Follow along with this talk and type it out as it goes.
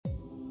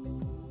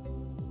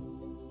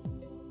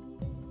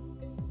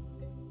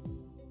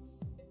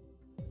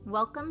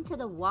Welcome to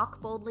the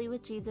Walk Boldly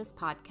with Jesus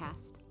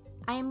podcast.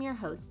 I am your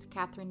host,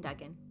 Katherine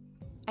Duggan.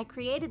 I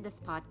created this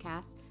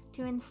podcast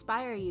to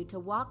inspire you to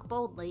walk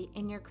boldly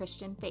in your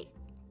Christian faith.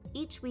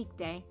 Each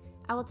weekday,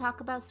 I will talk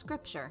about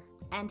Scripture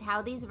and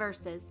how these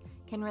verses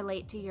can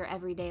relate to your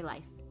everyday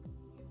life.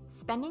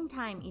 Spending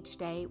time each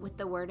day with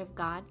the Word of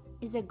God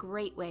is a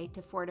great way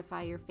to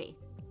fortify your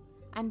faith.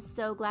 I'm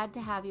so glad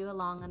to have you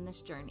along on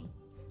this journey.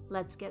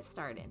 Let's get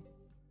started.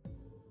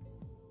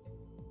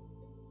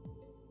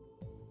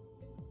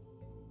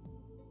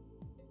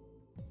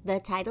 The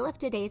title of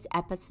today's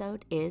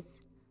episode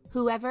is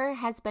Whoever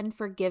Has Been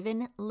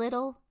Forgiven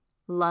Little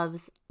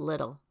Loves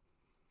Little.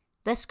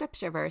 The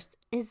scripture verse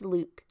is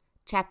Luke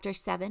chapter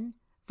 7,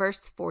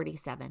 verse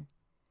 47.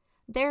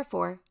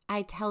 Therefore,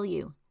 I tell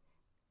you,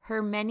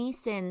 her many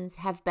sins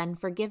have been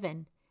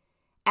forgiven,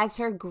 as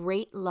her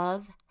great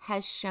love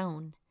has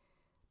shown.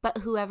 But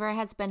whoever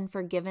has been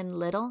forgiven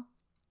little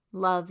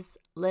loves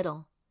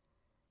little.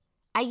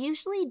 I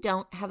usually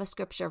don't have a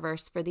scripture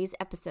verse for these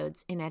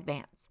episodes in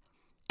advance.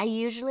 I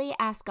usually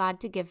ask God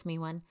to give me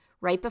one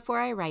right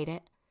before I write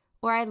it,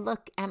 or I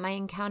look at my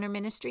Encounter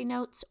Ministry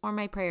notes or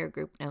my prayer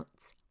group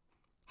notes.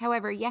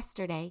 However,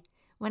 yesterday,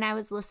 when I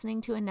was listening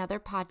to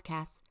another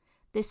podcast,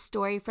 this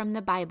story from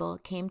the Bible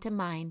came to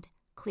mind,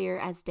 clear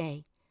as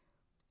day.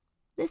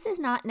 This is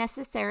not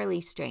necessarily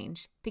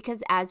strange,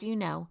 because as you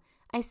know,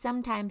 I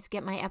sometimes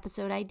get my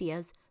episode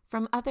ideas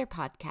from other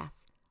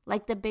podcasts,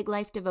 like the Big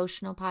Life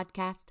Devotional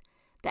podcast,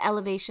 the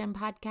Elevation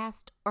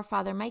podcast, or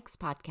Father Mike's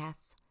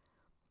podcasts.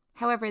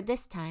 However,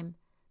 this time,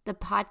 the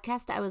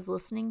podcast I was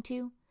listening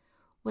to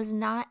was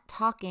not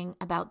talking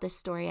about this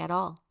story at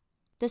all.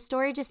 The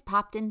story just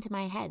popped into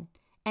my head,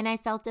 and I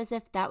felt as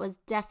if that was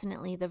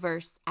definitely the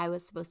verse I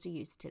was supposed to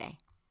use today.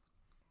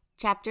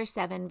 Chapter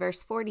 7,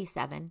 verse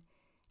 47,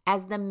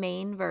 as the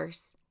main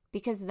verse,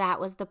 because that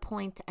was the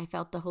point I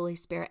felt the Holy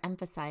Spirit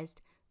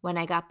emphasized when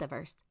I got the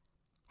verse.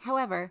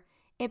 However,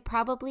 it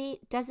probably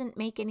doesn't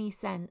make any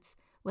sense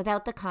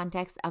without the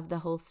context of the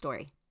whole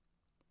story.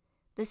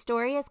 The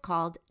story is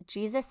called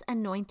Jesus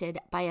Anointed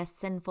by a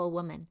Sinful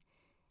Woman,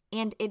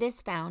 and it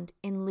is found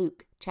in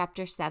Luke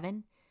chapter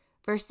 7,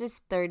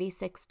 verses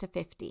 36 to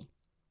 50.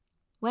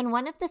 When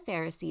one of the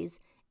Pharisees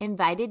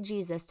invited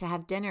Jesus to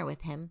have dinner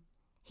with him,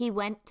 he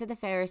went to the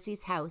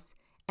Pharisee's house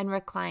and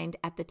reclined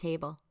at the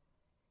table.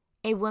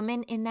 A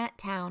woman in that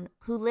town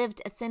who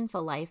lived a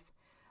sinful life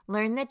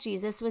learned that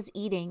Jesus was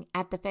eating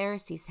at the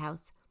Pharisee's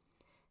house,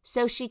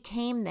 so she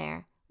came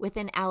there with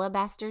an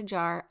alabaster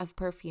jar of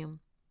perfume.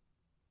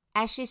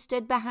 As she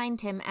stood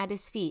behind him at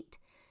his feet,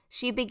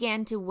 she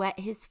began to wet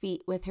his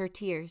feet with her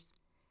tears.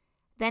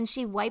 Then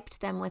she wiped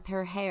them with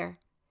her hair,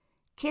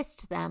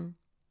 kissed them,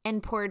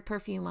 and poured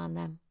perfume on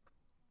them.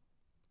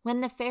 When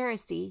the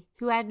Pharisee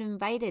who had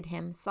invited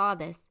him saw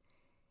this,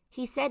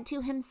 he said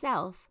to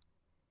himself,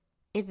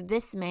 "If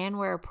this man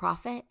were a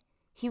prophet,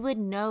 he would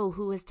know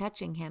who was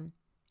touching him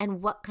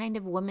and what kind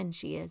of woman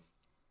she is,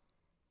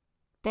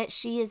 that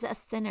she is a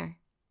sinner."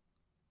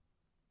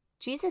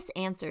 Jesus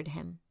answered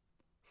him,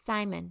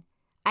 "Simon,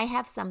 I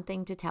have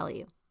something to tell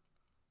you."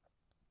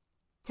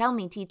 "Tell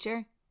me,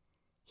 teacher,"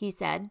 he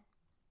said.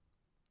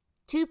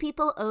 2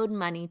 people owed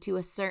money to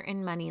a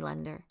certain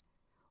moneylender.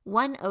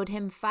 One owed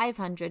him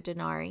 500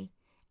 denarii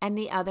and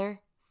the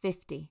other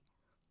 50.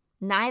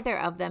 Neither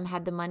of them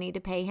had the money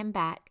to pay him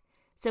back,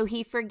 so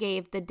he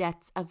forgave the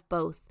debts of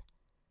both.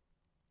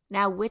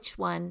 Now which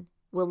one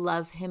will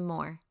love him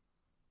more?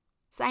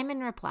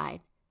 Simon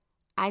replied,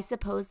 "I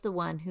suppose the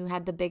one who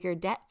had the bigger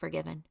debt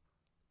forgiven."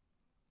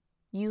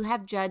 "You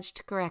have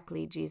judged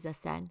correctly," Jesus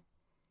said.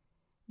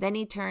 Then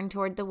he turned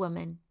toward the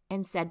woman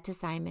and said to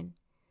Simon,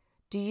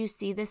 "Do you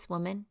see this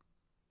woman?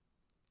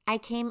 I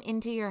came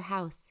into your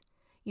house.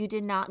 You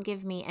did not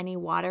give me any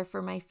water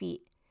for my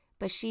feet,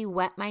 but she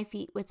wet my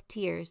feet with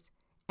tears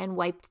and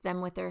wiped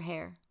them with her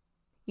hair.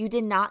 You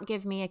did not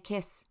give me a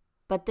kiss,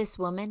 but this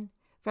woman,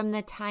 from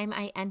the time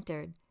I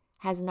entered,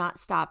 has not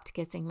stopped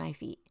kissing my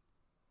feet.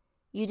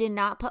 You did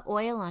not put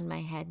oil on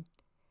my head,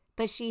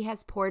 but she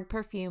has poured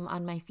perfume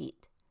on my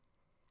feet.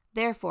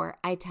 Therefore,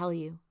 I tell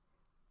you,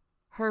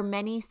 her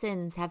many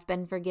sins have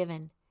been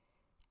forgiven,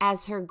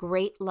 as her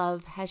great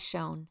love has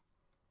shown.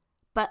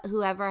 But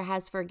whoever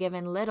has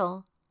forgiven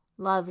little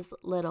loves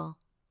little."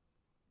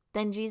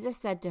 Then Jesus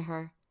said to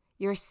her,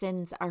 "Your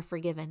sins are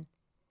forgiven."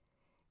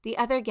 The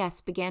other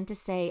guests began to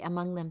say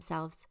among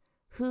themselves,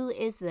 "Who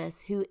is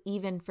this who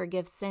even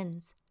forgives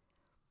sins?"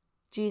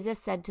 Jesus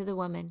said to the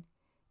woman,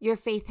 "Your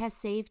faith has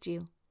saved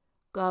you.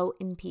 Go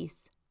in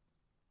peace."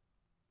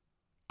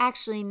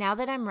 Actually, now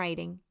that I'm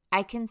writing,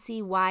 I can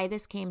see why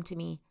this came to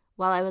me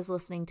while I was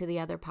listening to the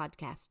other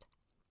podcast.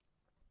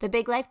 The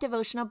Big Life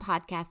Devotional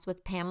podcast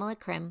with Pamela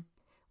Krim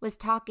was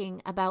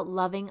talking about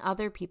loving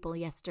other people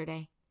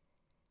yesterday.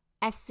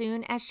 As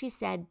soon as she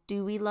said,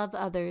 "Do we love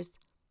others?"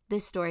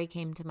 this story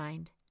came to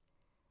mind.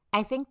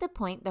 I think the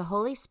point the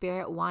Holy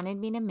Spirit wanted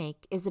me to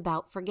make is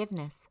about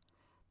forgiveness.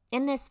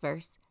 In this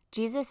verse,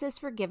 Jesus is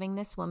forgiving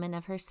this woman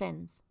of her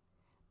sins.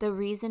 The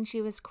reason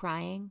she was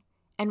crying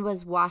and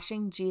was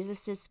washing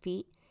Jesus'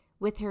 feet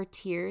with her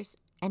tears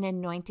and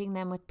anointing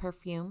them with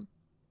perfume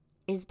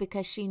is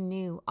because she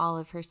knew all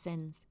of her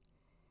sins.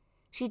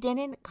 She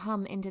didn't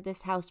come into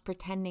this house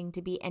pretending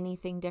to be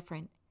anything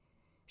different.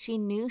 She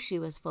knew she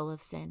was full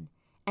of sin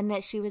and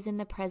that she was in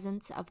the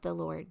presence of the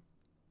Lord.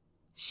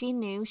 She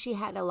knew she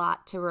had a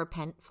lot to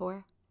repent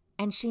for,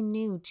 and she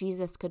knew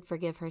Jesus could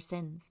forgive her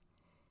sins.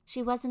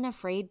 She wasn't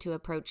afraid to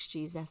approach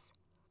Jesus.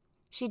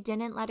 She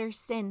didn't let her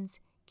sins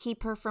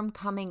keep her from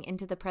coming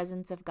into the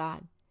presence of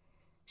God.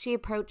 She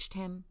approached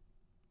him,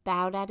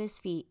 bowed at his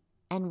feet,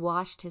 and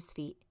washed his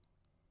feet.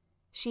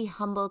 She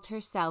humbled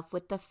herself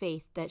with the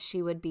faith that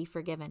she would be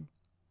forgiven.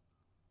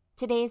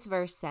 Today's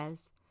verse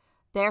says,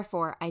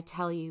 "Therefore I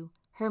tell you,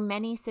 her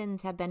many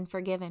sins have been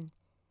forgiven,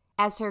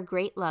 as her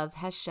great love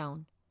has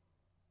shown.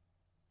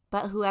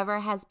 But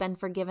whoever has been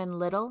forgiven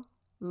little,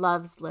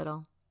 loves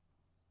little."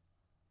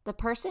 The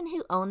person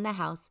who owned the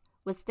house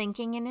was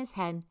thinking in his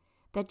head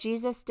that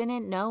Jesus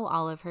didn't know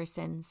all of her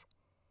sins.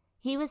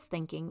 He was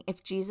thinking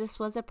if Jesus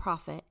was a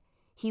prophet,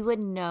 he would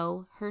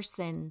know her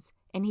sins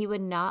and he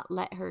would not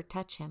let her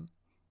touch him.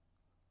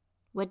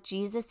 What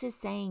Jesus is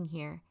saying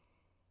here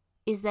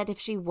is that if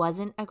she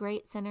wasn't a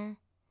great sinner,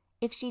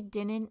 if she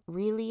didn't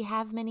really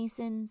have many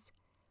sins,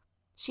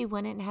 she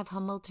wouldn't have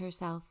humbled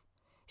herself.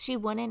 She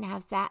wouldn't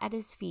have sat at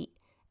his feet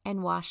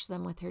and washed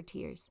them with her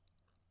tears.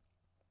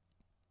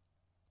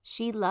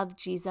 She loved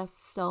Jesus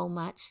so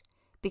much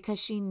because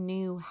she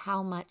knew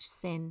how much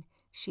sin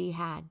she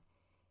had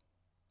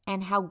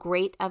and how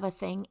great of a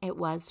thing it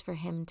was for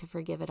him to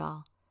forgive it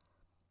all.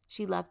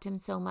 She loved him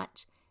so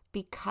much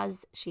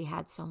because she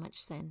had so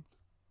much sin.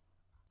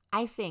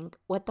 I think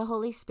what the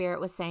Holy Spirit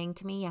was saying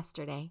to me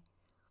yesterday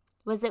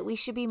was that we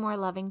should be more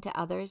loving to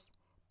others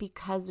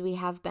because we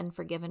have been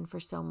forgiven for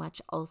so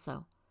much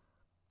also.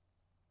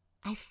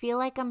 I feel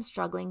like I'm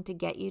struggling to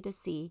get you to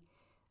see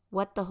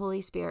what the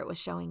Holy Spirit was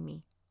showing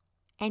me.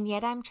 And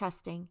yet I'm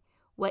trusting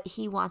what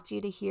he wants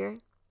you to hear,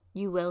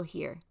 you will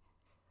hear.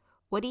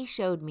 What he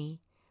showed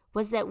me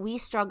was that we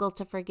struggle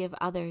to forgive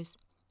others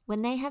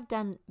when they have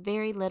done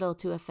very little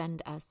to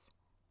offend us.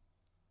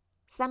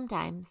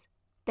 Sometimes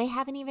they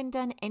haven't even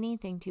done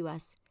anything to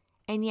us,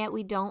 and yet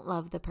we don't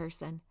love the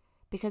person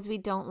because we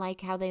don't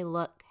like how they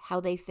look, how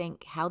they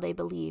think, how they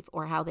believe,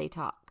 or how they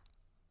talk.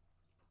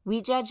 We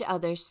judge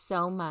others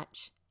so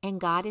much, and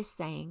God is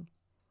saying,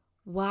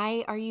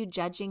 "Why are you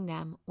judging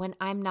them when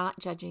I'm not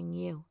judging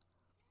you?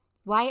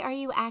 Why are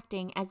you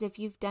acting as if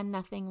you've done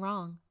nothing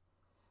wrong?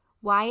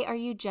 Why are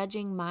you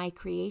judging my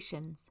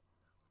creations?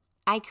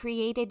 I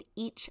created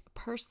each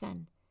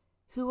person.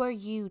 Who are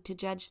you to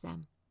judge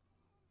them?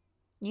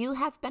 You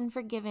have been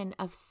forgiven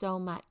of so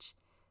much.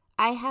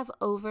 I have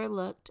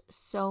overlooked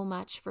so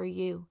much for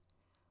you.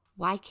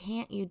 Why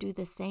can't you do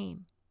the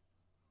same?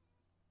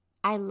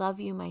 I love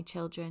you, my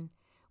children,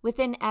 with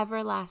an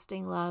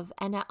everlasting love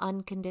and an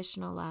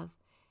unconditional love,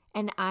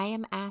 and I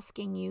am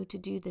asking you to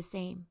do the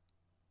same.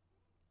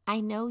 I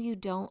know you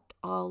don't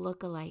all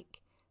look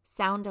alike,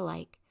 sound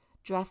alike,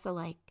 dress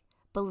alike,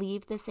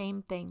 believe the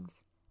same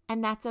things,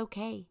 and that's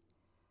okay.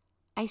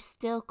 I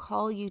still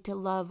call you to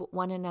love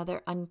one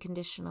another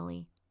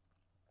unconditionally.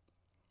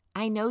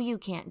 I know you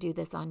can't do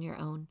this on your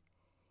own,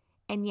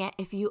 and yet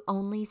if you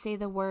only say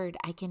the word,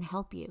 I can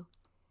help you.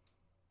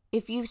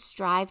 If you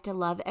strive to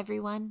love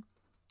everyone,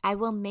 I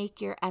will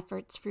make your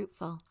efforts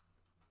fruitful.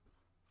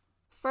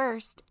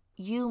 First,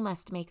 you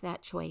must make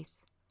that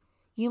choice.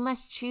 You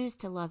must choose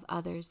to love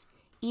others,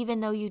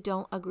 even though you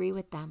don't agree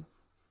with them.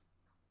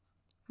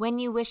 When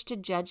you wish to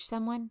judge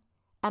someone,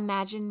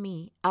 imagine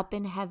me up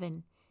in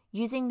heaven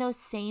using those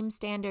same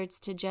standards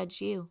to judge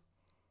you.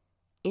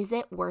 Is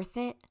it worth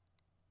it?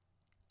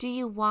 Do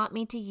you want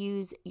me to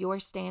use your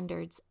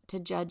standards to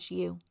judge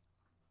you?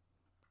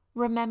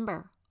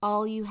 Remember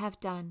all you have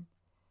done.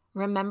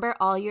 Remember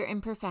all your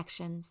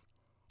imperfections,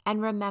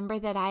 and remember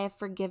that I have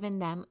forgiven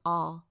them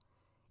all,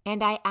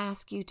 and I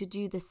ask you to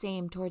do the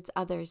same towards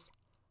others.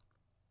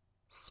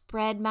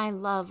 Spread my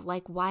love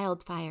like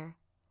wildfire.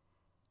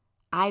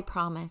 I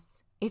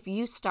promise, if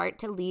you start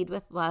to lead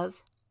with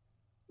love,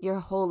 your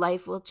whole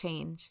life will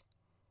change.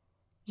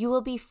 You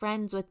will be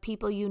friends with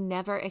people you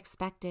never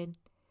expected.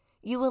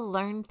 You will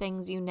learn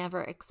things you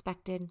never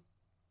expected.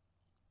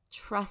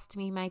 Trust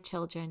me, my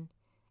children,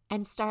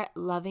 and start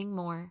loving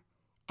more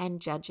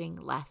and judging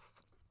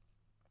less.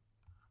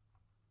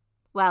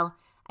 Well,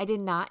 I did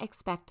not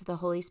expect the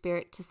Holy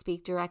Spirit to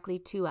speak directly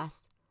to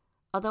us,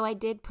 although I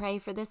did pray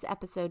for this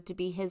episode to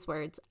be his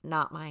words,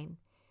 not mine.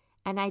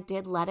 And I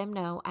did let him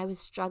know I was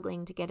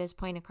struggling to get his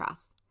point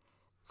across.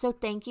 So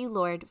thank you,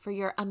 Lord, for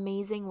your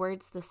amazing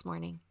words this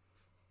morning.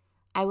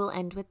 I will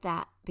end with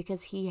that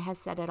because he has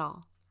said it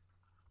all.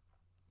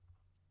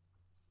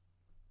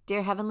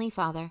 Dear Heavenly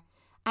Father,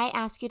 I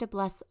ask you to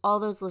bless all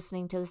those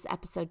listening to this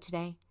episode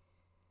today.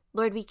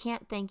 Lord, we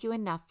can't thank you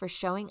enough for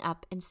showing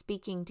up and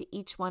speaking to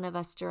each one of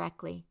us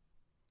directly.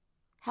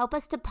 Help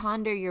us to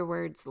ponder your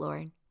words,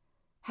 Lord.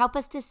 Help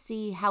us to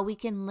see how we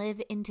can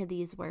live into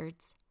these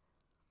words.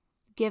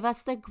 Give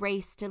us the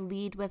grace to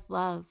lead with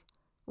love.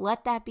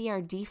 Let that be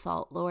our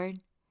default, Lord.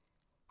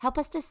 Help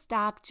us to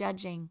stop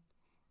judging.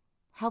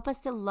 Help us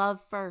to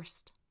love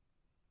first.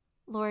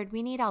 Lord,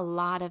 we need a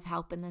lot of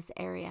help in this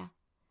area.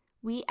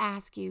 We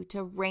ask you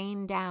to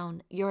rain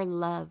down your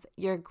love,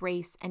 your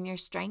grace, and your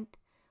strength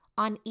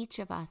on each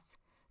of us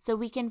so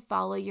we can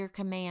follow your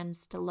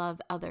commands to love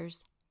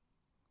others.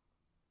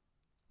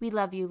 We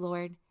love you,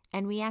 Lord,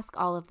 and we ask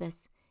all of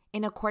this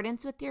in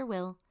accordance with your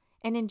will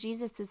and in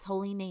Jesus'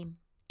 holy name.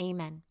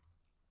 Amen.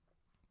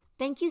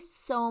 Thank you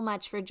so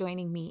much for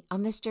joining me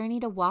on this journey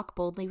to walk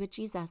boldly with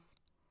Jesus.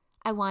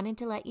 I wanted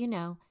to let you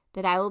know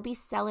that I will be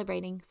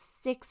celebrating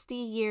 60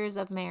 years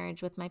of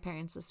marriage with my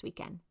parents this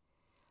weekend.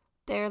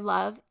 Their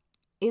love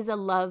is a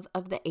love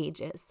of the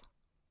ages.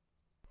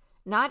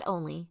 Not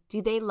only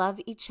do they love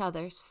each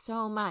other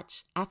so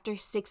much after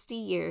 60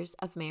 years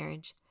of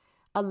marriage,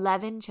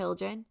 11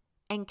 children,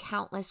 and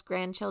countless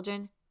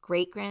grandchildren,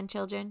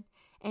 great-grandchildren,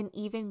 and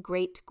even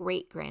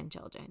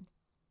great-great-grandchildren,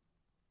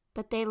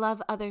 but they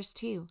love others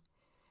too.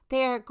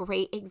 They are a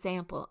great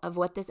example of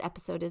what this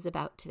episode is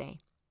about today.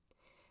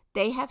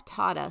 They have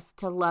taught us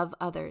to love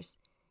others,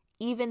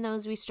 even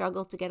those we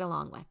struggle to get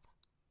along with.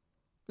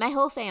 My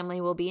whole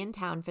family will be in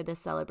town for this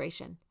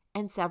celebration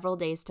and several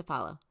days to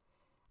follow.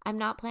 I'm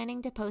not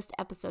planning to post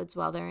episodes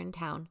while they're in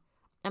town.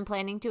 I'm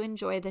planning to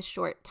enjoy this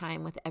short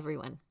time with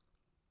everyone.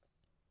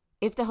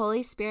 If the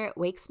Holy Spirit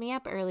wakes me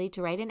up early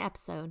to write an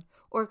episode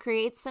or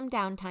creates some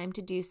downtime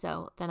to do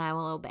so, then I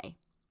will obey.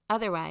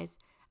 Otherwise,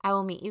 I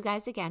will meet you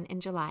guys again in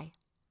July.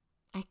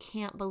 I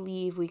can't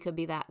believe we could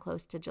be that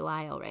close to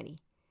July already.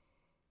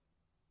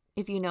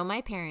 If you know my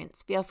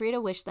parents, feel free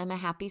to wish them a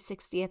happy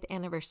 60th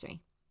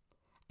anniversary.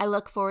 I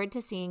look forward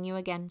to seeing you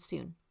again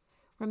soon.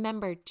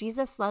 Remember,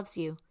 Jesus loves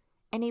you,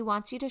 and he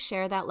wants you to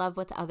share that love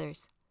with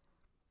others.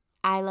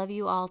 I love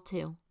you all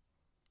too.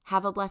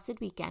 Have a blessed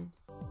weekend.